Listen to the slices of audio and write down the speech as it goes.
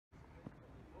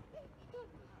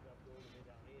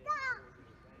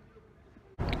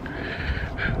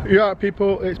Yeah,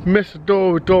 people, it's Mr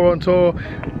Dore with Dore On Tour,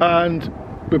 and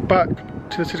we're back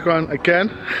to the City Ground again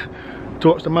to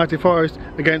watch the Matchday Forest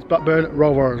against Blackburn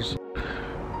Rovers.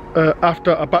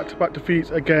 After a back-to-back defeats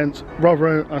against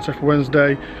Rotherham and Sheffield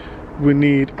Wednesday, we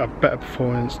need a better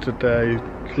performance today.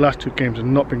 The last two games have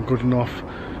not been good enough.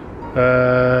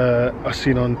 I've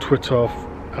seen on Twitter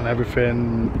and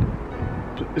everything,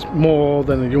 it's more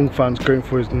than the young fans going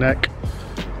for his neck,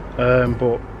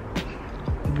 but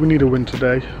we need a win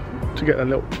today to get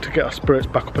our spirits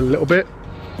back up a little bit.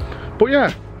 But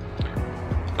yeah,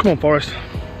 come on Forest,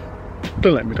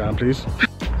 don't let me down please.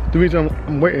 The reason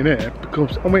I'm waiting here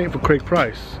because I'm waiting for Craig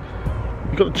Price.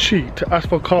 You've got the cheat to ask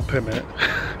for a car permit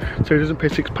so he doesn't pay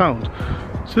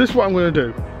 £6. So this is what I'm going to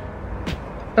do.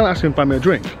 I'll ask him to buy me a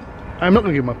drink. I'm not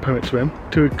going to give my permit to him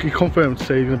till he confirms to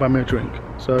say he's going to buy me a drink.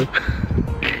 So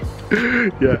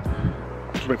yeah,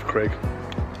 just wait for Craig.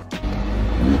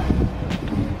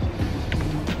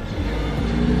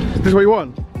 Is this what you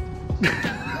want?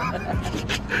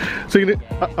 So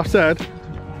I've said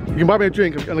you can buy me a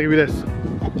drink and I'll give you this.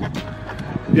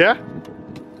 Yeah?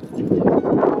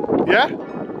 Yeah?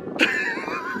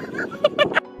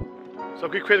 So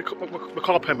if you create a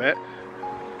car permit,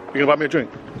 you're gonna buy me a drink?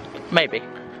 Maybe.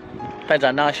 Depends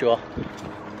how nice you are.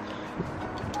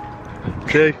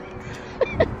 Okay.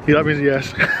 Yeah, that means a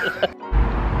yes.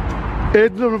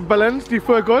 Aidan Balance, do you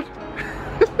feel good?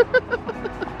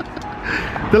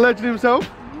 The legend himself?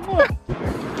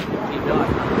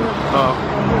 Oh.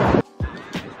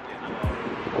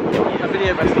 A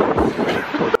video message.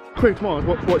 Quick, come on,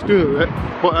 what's doing with it?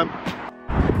 But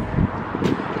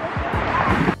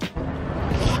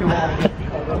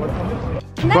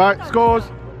right, scores.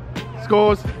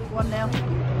 1-0.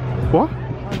 What?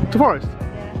 To Forest?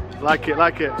 Yeah. Like it.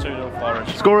 2-0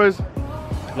 Forest. Scorers?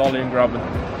 Lolly and Graben.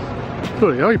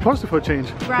 Good, you're positive for a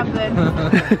change. Graben.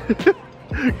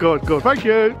 Good, thank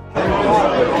you.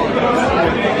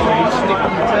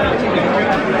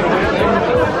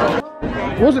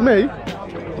 Was it me?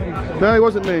 No, it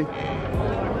wasn't me.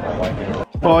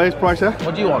 Oh, here's Price here.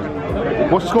 What do you want?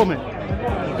 What's the score, mate?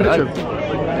 Prediction?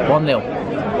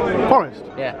 1-0. Forest?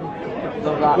 Yeah.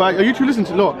 Love that. Right, are you two listening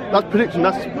to? Look, that's prediction,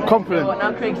 that's confident. Well,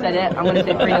 now Craig said it, I'm going to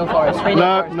say 3-0 Forest. 3-0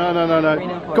 Forest. No.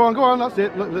 Go on, that's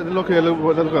it. Look here,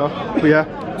 look at But yeah.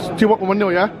 Do you want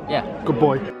 1-0, yeah? Yeah. Good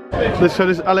boy. This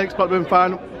is Alex, Blackburn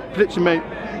fan. Prediction, mate.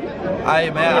 Hey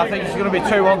mate, I think it's going to be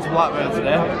 2-1 to Blackburn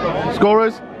today.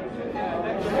 Scorers?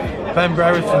 Ben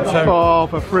Brereton 2. Oh,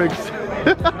 for frigs.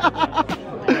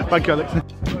 Thank you, Alex.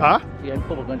 Huh? Yeah, in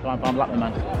public going to try and find Blackburn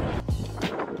man.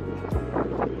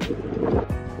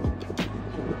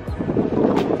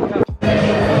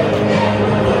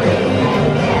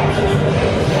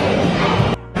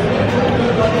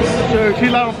 So, T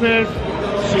Lara players,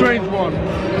 strange one. I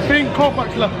think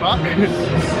Corback's left back,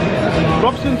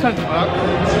 Robson centre back,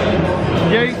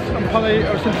 Yates and Pally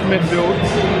are centre midfield,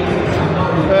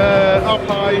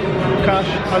 Alpai, Cash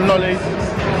and Lolly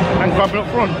and Graben up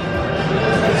front.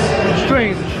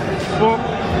 Strange, but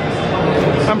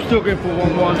I'm still going for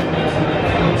 1-1.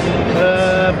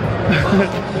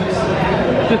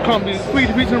 This can't be 3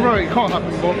 defeats in a row, it can't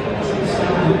happen, but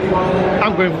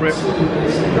I'm going for it.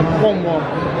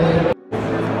 1-1.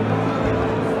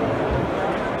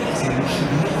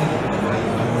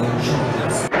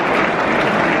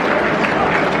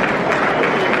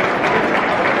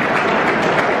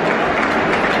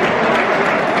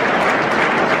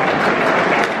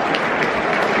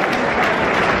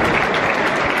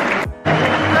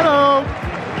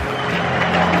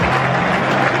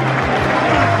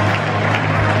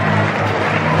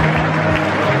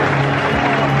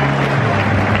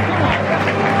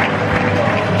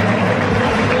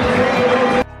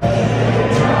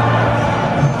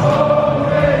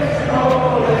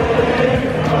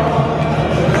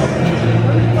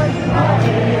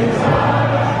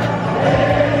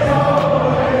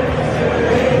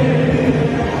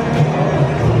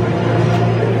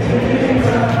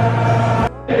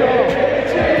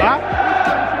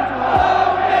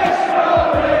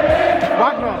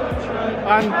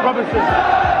 And Robinson.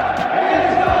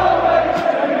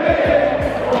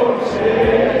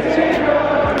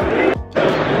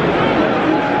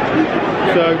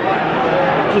 So,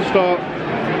 to start,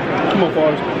 come on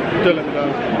Forest, don't let me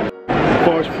down.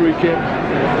 Forest free kick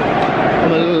on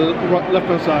the left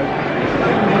hand side.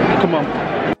 Come on.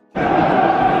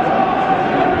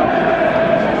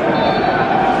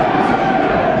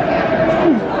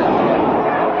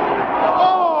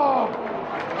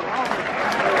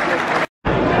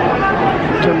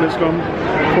 Gone.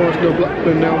 Forest no,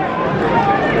 Blackburn now.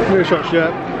 No shots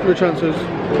yet, no chances.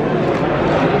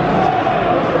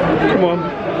 Come on.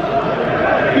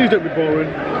 Please don't be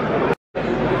boring.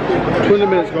 20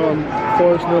 minutes gone,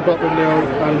 Forest nil, Blackburn nil,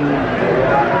 and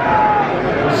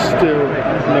still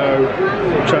no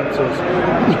chances.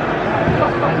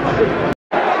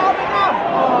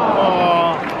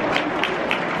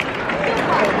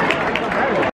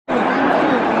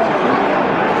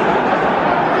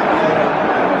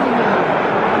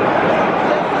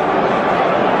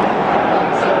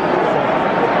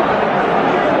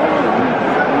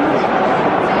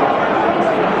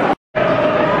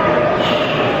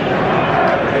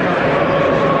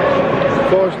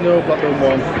 No, Blackburn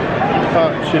 1.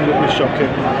 Absolutely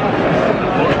shocking.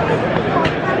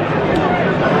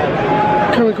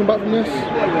 Can we come back from this? I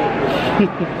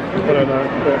don't know,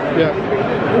 but yeah.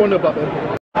 1-0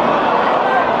 Blackburn.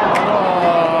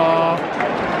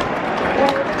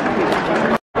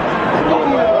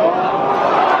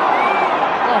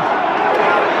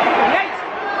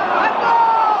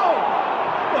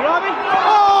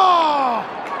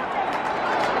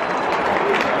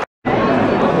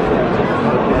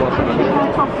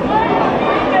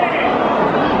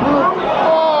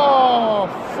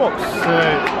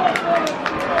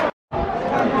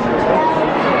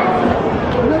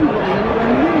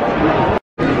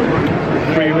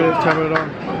 Carried on.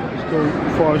 Still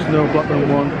Forest nil, Blackburn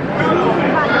 1.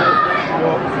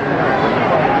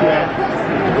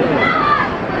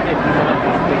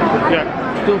 Yeah,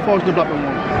 still Forest nil, Blackburn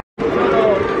 1.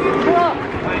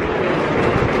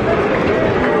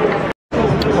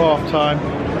 Half time,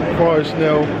 Forest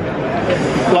nil,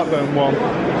 Blackburn 1,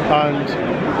 and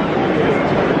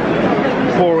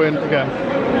pouring again.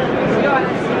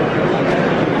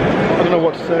 I don't know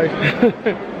what to say.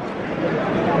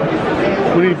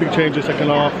 We need a big change in the second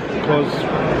half because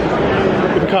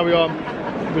if we carry on,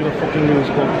 we're gonna fucking lose.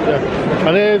 But yeah.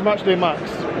 And here's Matchday Max.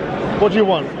 What do you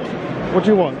want? What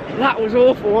do you want? That was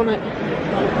awful, wasn't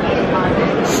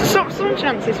it? Some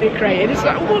chances we created. It's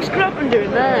like, what's Grabban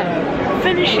doing there?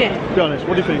 Finish it. Be honest.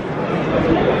 What do you think?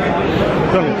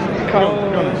 Be honest. Be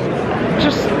honest.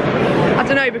 Just, I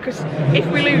don't know, because if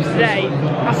we lose today,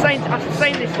 I was saying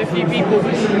this to a few people,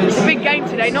 it's a big game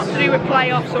today, not to do with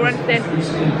playoffs or anything.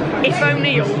 If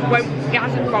O'Neill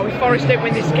if Forest don't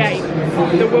win this game,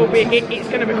 there will be, it's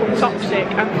going to become toxic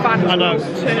and fans will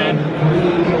turn.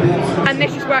 And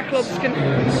this is where clubs can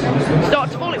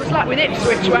start to fall. It was like with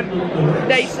Ipswich when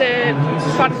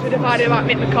fans were divided about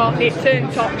Mick McCarthy, it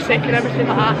turned toxic and everything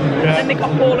like that. Yeah. Then they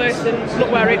got Paul Hurst and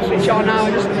look where Ipswich are now.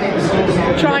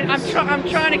 I'm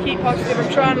trying to keep positive, I'm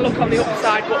trying to look on the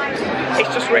upside, but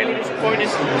it's just really disappointing.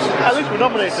 At least we're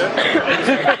nominated.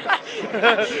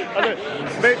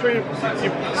 Make sure you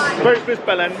vote for this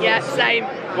bellend. Yeah, same.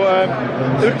 But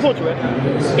looking forward to it.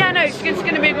 Yeah, no, it's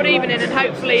going to be a good evening, and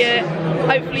hopefully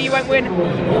you won't win.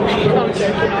 No, I'm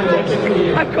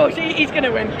joking. Of course, he's going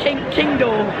to win. King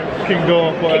Dore. King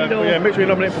Dore. But yeah, make sure you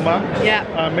nominate for Matt. Yeah.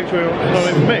 And make sure you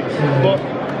nominate for me. But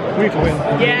we need to win.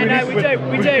 Yeah, we do.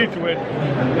 We need to win.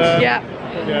 Yeah.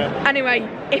 Yeah. Anyway,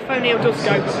 if O'Neill does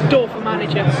go, Dore for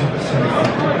manager.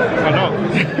 Why not?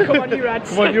 Come on, you Reds.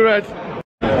 Come on, you Reds.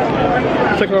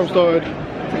 Second half started.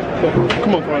 But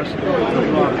come on, Forest.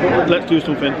 Let's do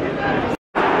something.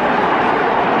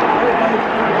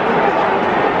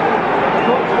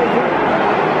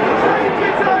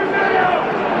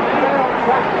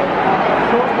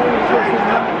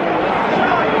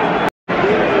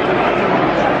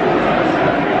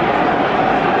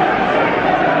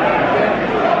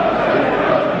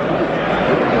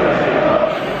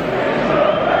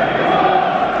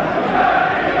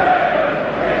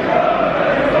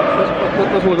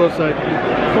 That's all I've got to say.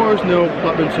 Forest nil,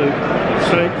 Blackburn 2.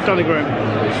 Danny Graham.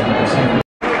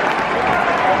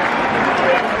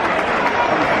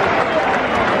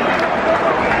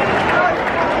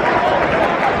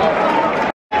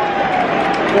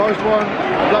 Forest 1,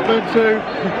 Blackburn 2.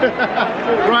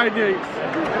 Ryan Yates.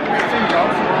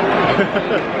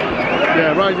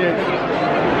 Yeah, Ryan Yates.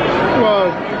 Well,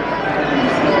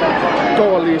 go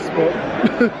at least, but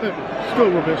still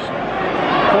rubbish.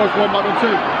 Forest 1, Blackburn 2.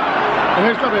 And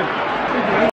here's Grabban.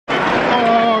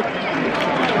 Oh,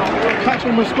 catch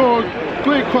him was scored.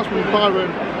 Great cross from Byron.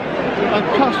 And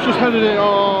Cass just headed it.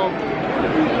 Oh.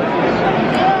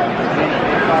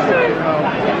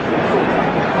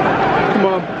 Come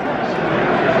on.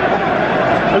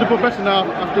 A little better now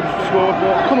after the score,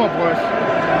 but come on, boys.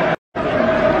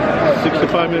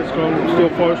 65 minutes gone. Still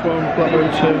Forest 1,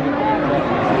 Blackburn 2.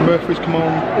 Murphy's come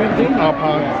on,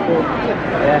 Alpine, but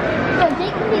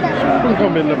we're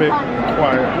going to be a little bit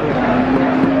quiet.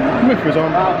 Murphy's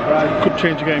on, could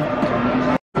change the game.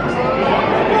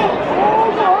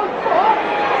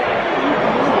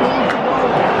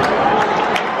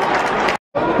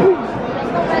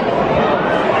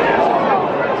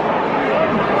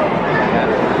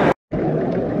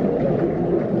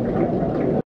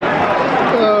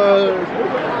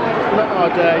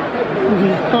 our day.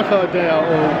 Not our day at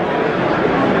all.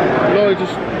 Lolly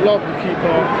just lobbed the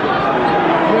keeper.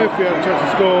 Murphy had a chance to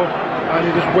score and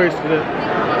he just wasted it.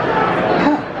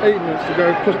 8 minutes to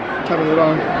go, plus time on the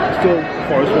line. Still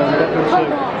Forest 1, Blackburn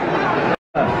 2.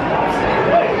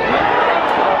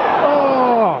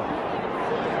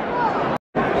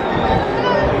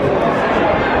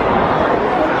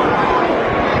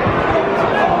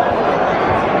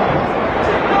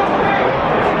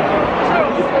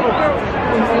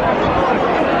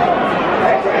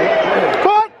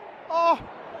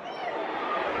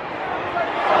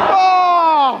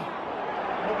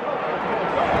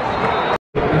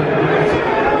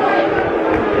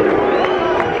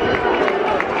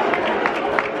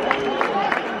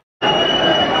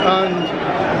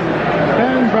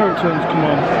 Come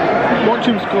on, watch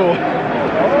him score.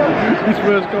 His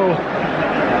first goal.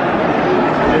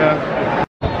 Yeah.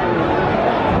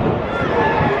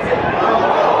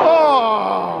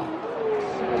 Oh!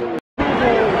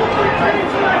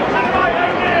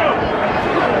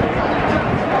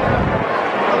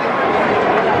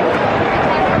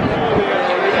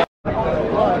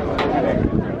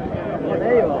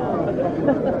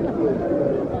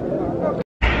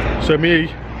 So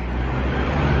me,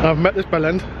 I've met this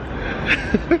bellend.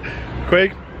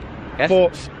 Craig, yes?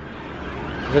 Thoughts?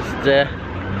 Just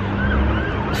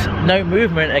no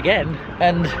movement again,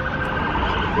 and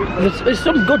there's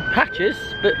some good patches,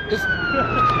 but just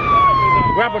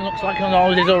Grabban looks like on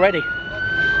holidays already.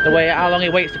 The way how long he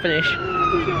waits to finish.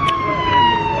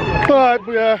 Alright,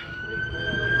 but yeah,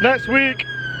 next week,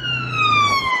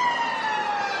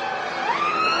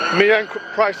 me and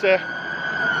Price there,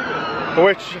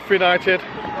 away to Sheffield United.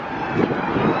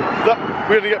 That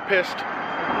we're gonna get pissed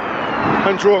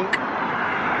and drunk.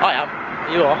 I am.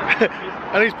 You are.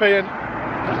 And he's paying.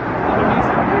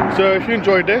 So if you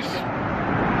enjoyed this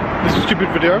stupid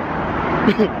video,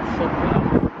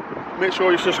 make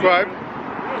sure you subscribe,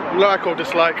 like or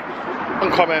dislike,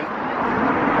 and comment.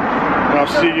 And I'll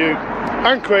see you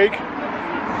and Craig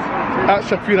at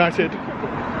Sheffield United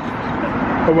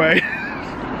away.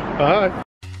 Bye.